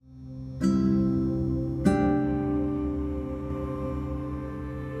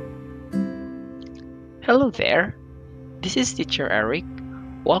Hello there, this is Teacher Eric.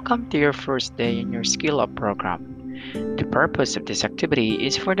 Welcome to your first day in your Skill Up program. The purpose of this activity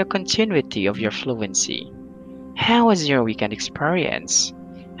is for the continuity of your fluency. How was your weekend experience?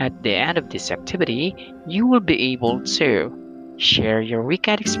 At the end of this activity, you will be able to share your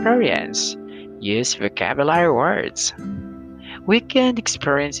weekend experience, use vocabulary words. Weekend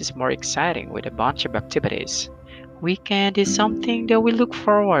experience is more exciting with a bunch of activities. Weekend is something that we look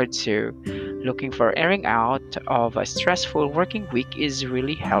forward to. Looking for airing out of a stressful working week is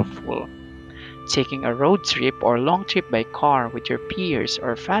really helpful. Taking a road trip or long trip by car with your peers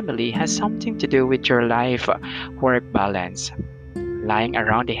or family has something to do with your life work balance. Lying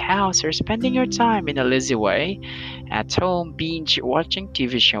around the house or spending your time in a lazy way at home binge watching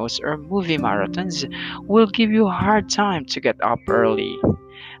TV shows or movie marathons will give you a hard time to get up early.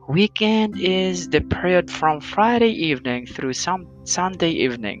 Weekend is the period from Friday evening through some Sunday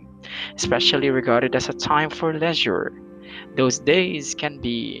evening, especially regarded as a time for leisure. Those days can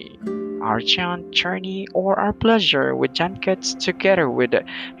be our journey or our pleasure with junkets together with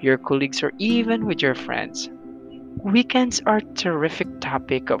your colleagues or even with your friends. Weekends are a terrific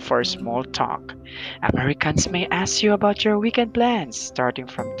topic for small talk. Americans may ask you about your weekend plans starting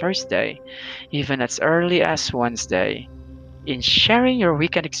from Thursday, even as early as Wednesday. In sharing your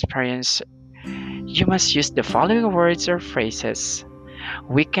weekend experience, you must use the following words or phrases.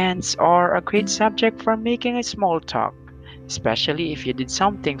 Weekends are a great subject for making a small talk, especially if you did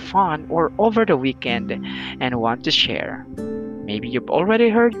something fun or over the weekend and want to share. Maybe you've already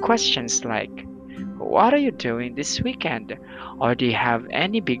heard questions like, what are you doing this weekend? Or do you have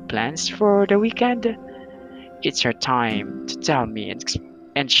any big plans for the weekend? It's your time to tell me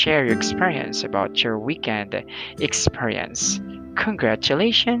and share your experience about your weekend experience.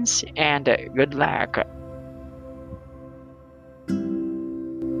 Congratulations and good luck.